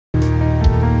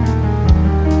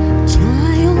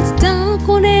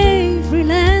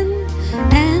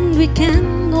we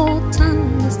cannot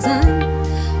understand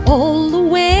all the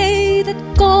way that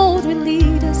God will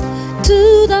lead us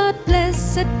to that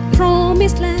blessed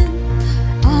promised land.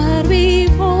 Are we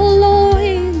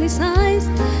following His eyes,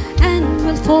 and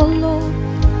will follow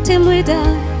till we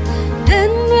die,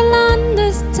 and will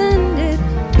understand it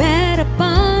better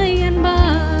by and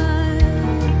by.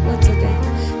 Once again,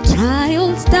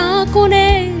 trials dark on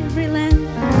every land,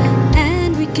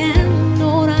 and we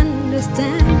cannot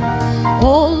understand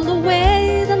all the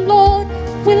way the Lord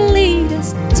will lead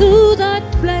us to that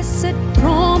blessed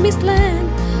promised land.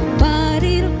 But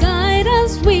He'll guide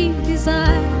us with His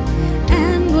eye,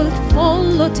 and we'll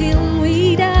follow till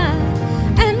we die,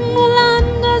 and we'll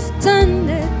understand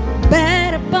it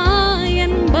better by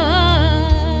and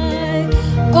by.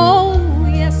 Oh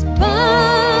yes,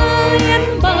 by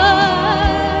and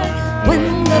by, when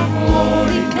the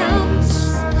glory comes,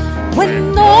 when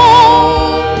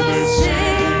all the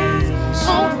saints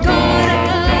of God are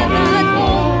gathered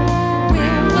home, we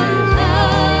will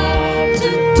have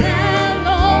to tell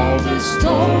all the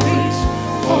stories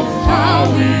of how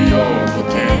we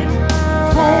overcame,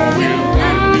 for we'll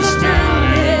understand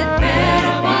it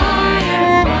better by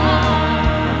and by.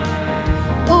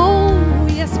 Oh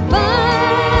yes,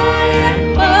 by and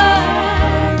by,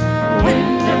 when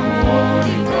the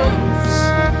morning comes,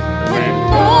 when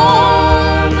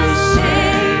all the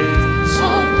saints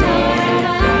of God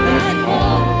are gathered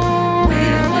home, we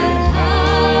will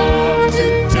have to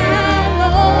tell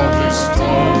all the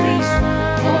stories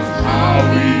of how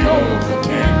we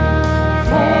overcame,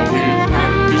 for we'll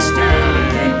understand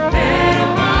it better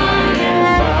by and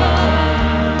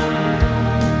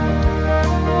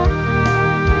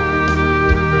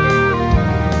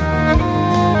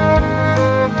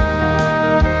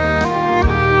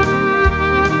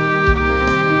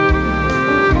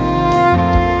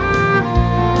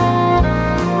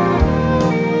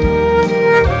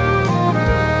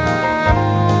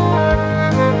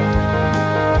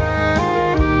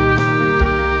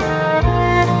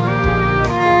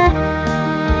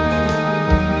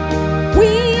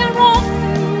we are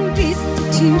often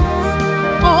destitute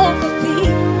of the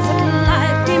things that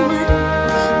life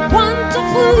demands, want of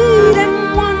food and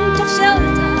want of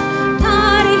shelter,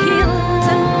 party hills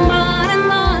and mud and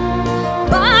land.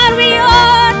 But we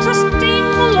are trusting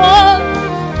the Lord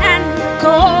and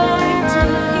according to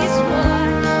His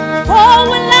word, for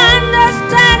we'll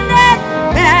understand it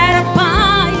better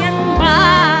by and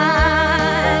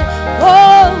by.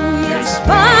 Oh yes,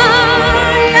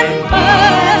 by and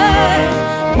by,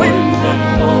 when the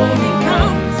morning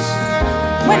comes,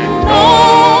 when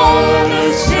all the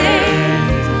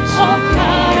saints of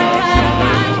God are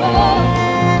gathered home,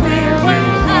 we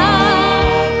will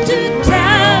have to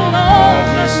tell all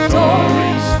the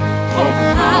stories of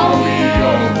how we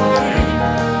overcame,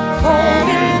 for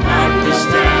we'll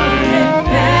understand it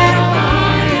better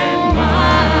by and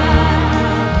by.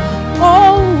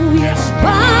 Oh yes,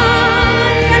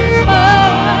 by and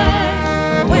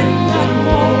by, when the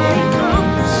morning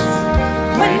comes,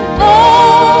 when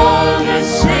all the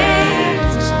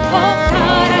saints of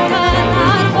God are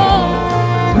gathered home,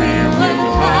 we will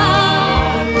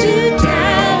have to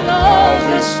tell all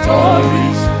the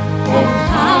stories of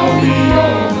how we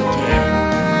overcame,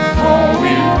 for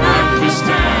we'll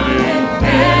understand it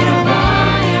better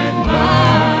by and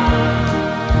by.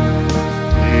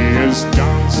 He has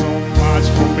done so much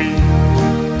for me,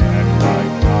 and I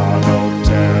cannot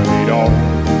tell it all.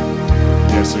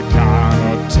 Yes, I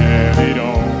cannot tell it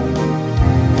all,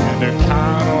 and I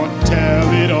cannot tell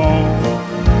it all.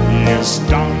 He has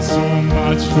done so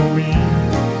much for me,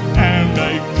 and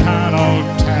I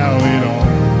cannot tell it all,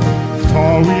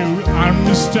 for we'll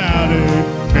understand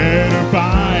it better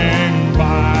by and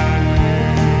by.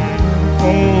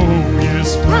 Oh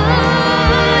yes,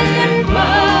 By and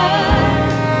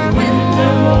by, when the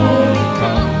morning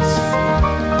comes,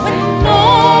 when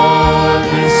all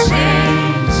the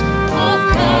saints of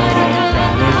God are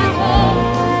gathered home,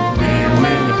 we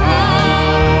will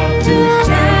have to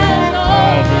tell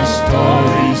all the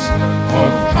stories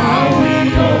of how we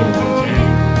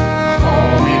overcame, for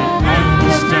we'll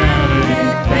understand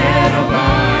it better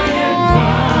by and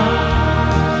by.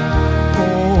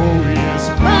 oh yes,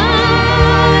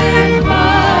 By and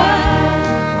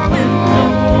by, when the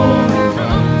morning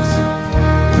comes,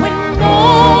 when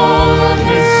all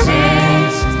the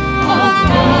saints of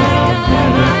God are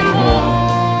gathered home,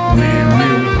 we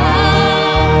will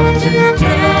have to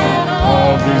tell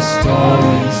all the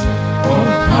stories of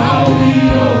how we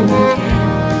overcame,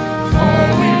 for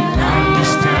we'll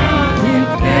understand it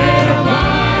better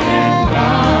by and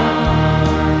by.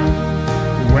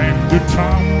 when the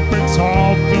trumpets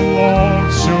of the Lord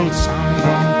shall sound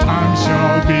on time.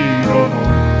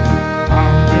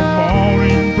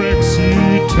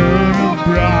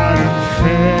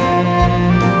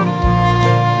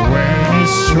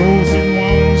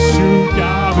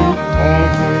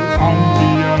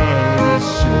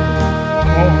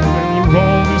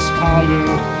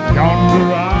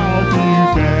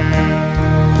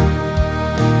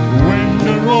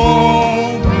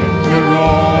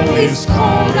 is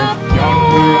called up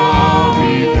yonder, I'll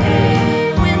be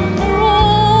there. When the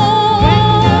Lord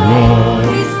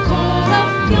is called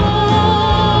up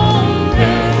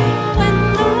yonder. When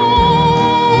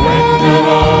the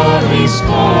Lord is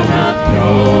called up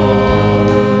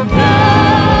yonder.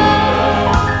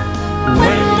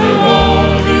 When the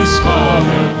Lord is called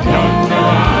up yonder,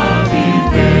 I'll be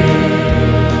there.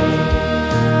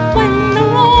 When the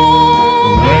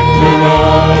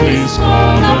Lord is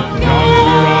called up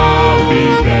yonder, I'll be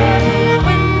there.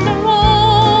 When the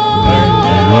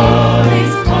Lord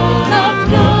is called up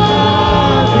yonder,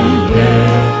 I'll be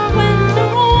there. When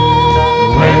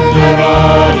the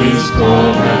Lord is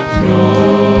called up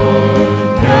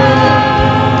yonder.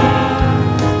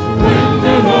 When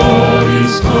the Lord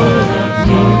is called up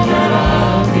yonder,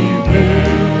 I'll be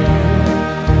there.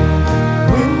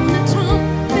 When the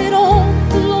trumpet of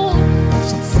the Lord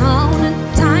shall sound, and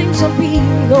time shall be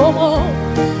no more,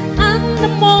 and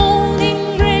the morning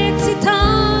breaks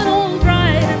eternal,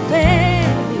 bright and fair.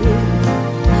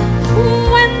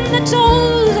 When the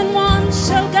chosen ones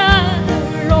shall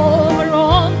gather over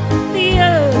on the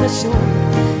other shore,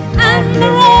 and the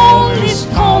roll is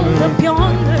called up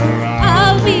yonder,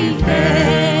 I'll be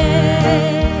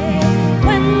there.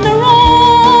 When the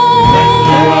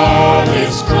Lord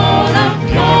is called up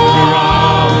yonder,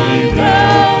 I'll be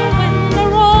there. When the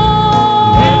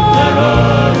Lord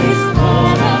is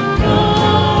called up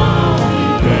yonder, I'll be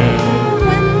there.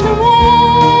 When the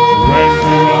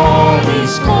Lord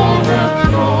is called up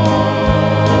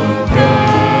yonder.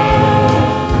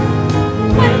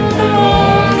 When the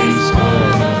Lord is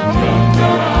called up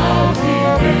yonder, I'll be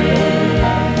there.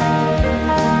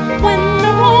 When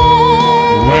the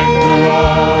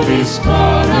Lord is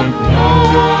called up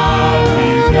yonder, I'll be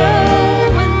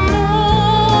there. When the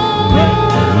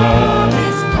Lord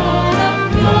is called up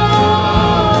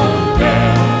yonder.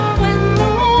 When the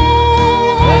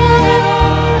Lord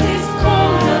is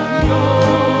called up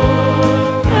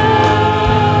yonder.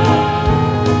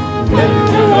 When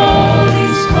the Lord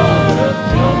is called up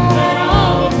yonder,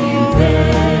 I'll be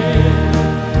there.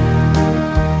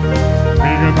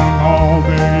 Bigger than all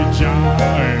the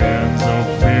giants of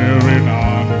fear and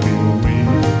unbelief,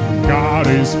 God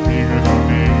is bigger than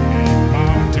any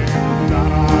mountain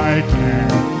that I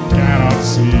cannot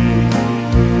see.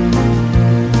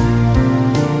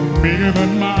 Bigger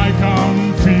than my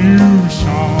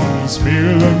confusions,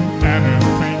 bigger than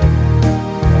anything.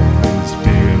 It's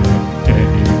bigger than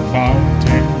any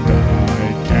mountain that I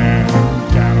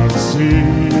cannot see.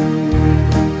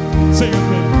 Say it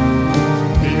then.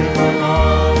 Bigger than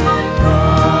all my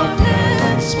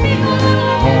problems, bigger than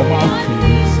all my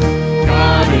fears.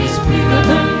 God is bigger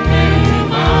than any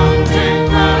mountain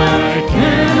that I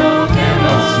cannot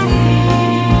see.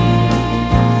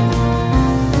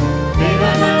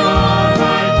 Bigger than all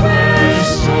my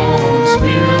questions,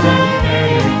 bigger than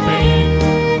anything.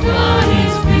 God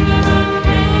is bigger than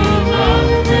any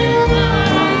mountain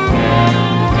that I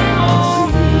cannot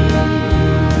see.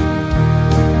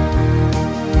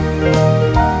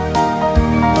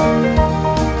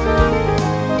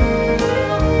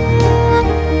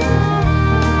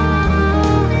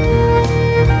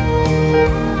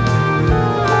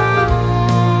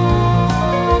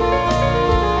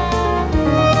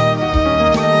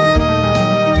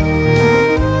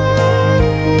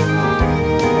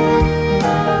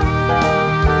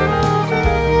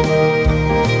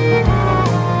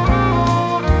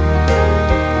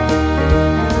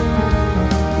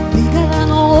 Bigger than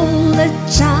all the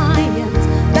giants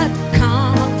that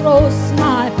come across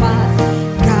my path,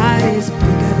 God is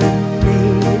bigger than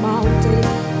any mountain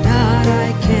that I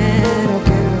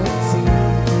cannot see.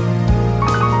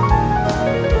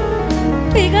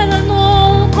 Bigger than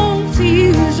all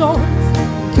confusions,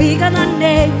 bigger than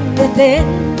anything.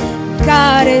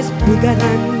 God is bigger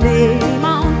than any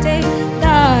mountain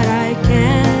that I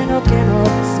cannot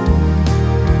see.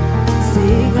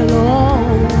 Sing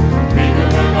along. Bigger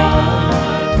than all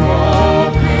my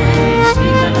problems,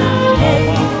 bigger than all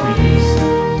my fears.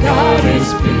 God is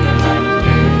bigger than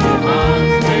any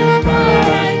mountain that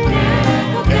I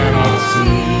cannot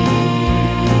see.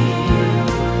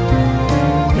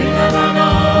 Bigger than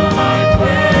all my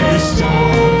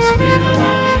questions, bigger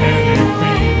than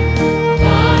anything.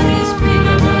 God is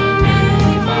bigger than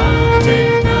any mountain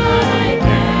that I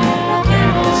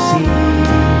cannot see.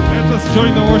 Let us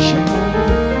join the worship.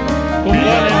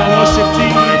 Bigger than all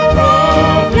my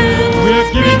problems, We are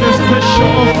giving a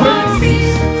special offering.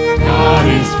 God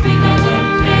is bigger than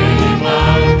any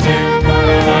mountain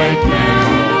that I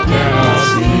cannot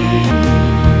see.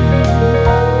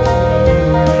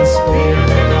 It's bigger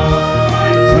than all my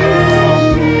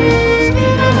problems,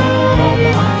 bigger than all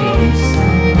my fears.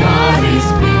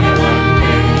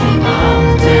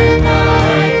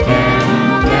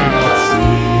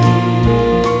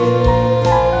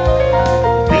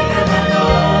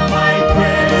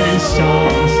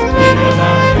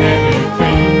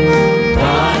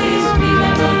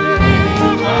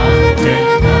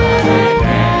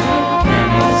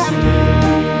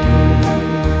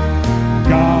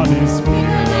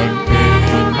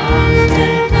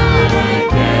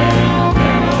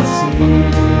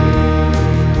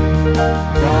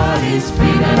 is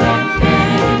bigger than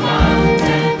any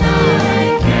mountain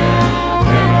I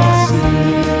cannot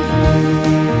see.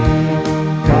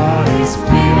 God is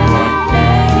bigger than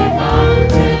any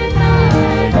mountain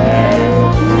I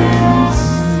cannot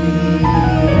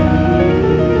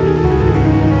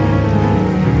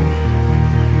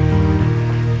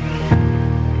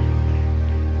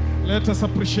see. Let us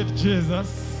appreciate Jesus.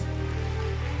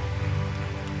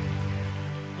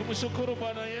 Tumshukuru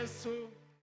Bwana Yesu.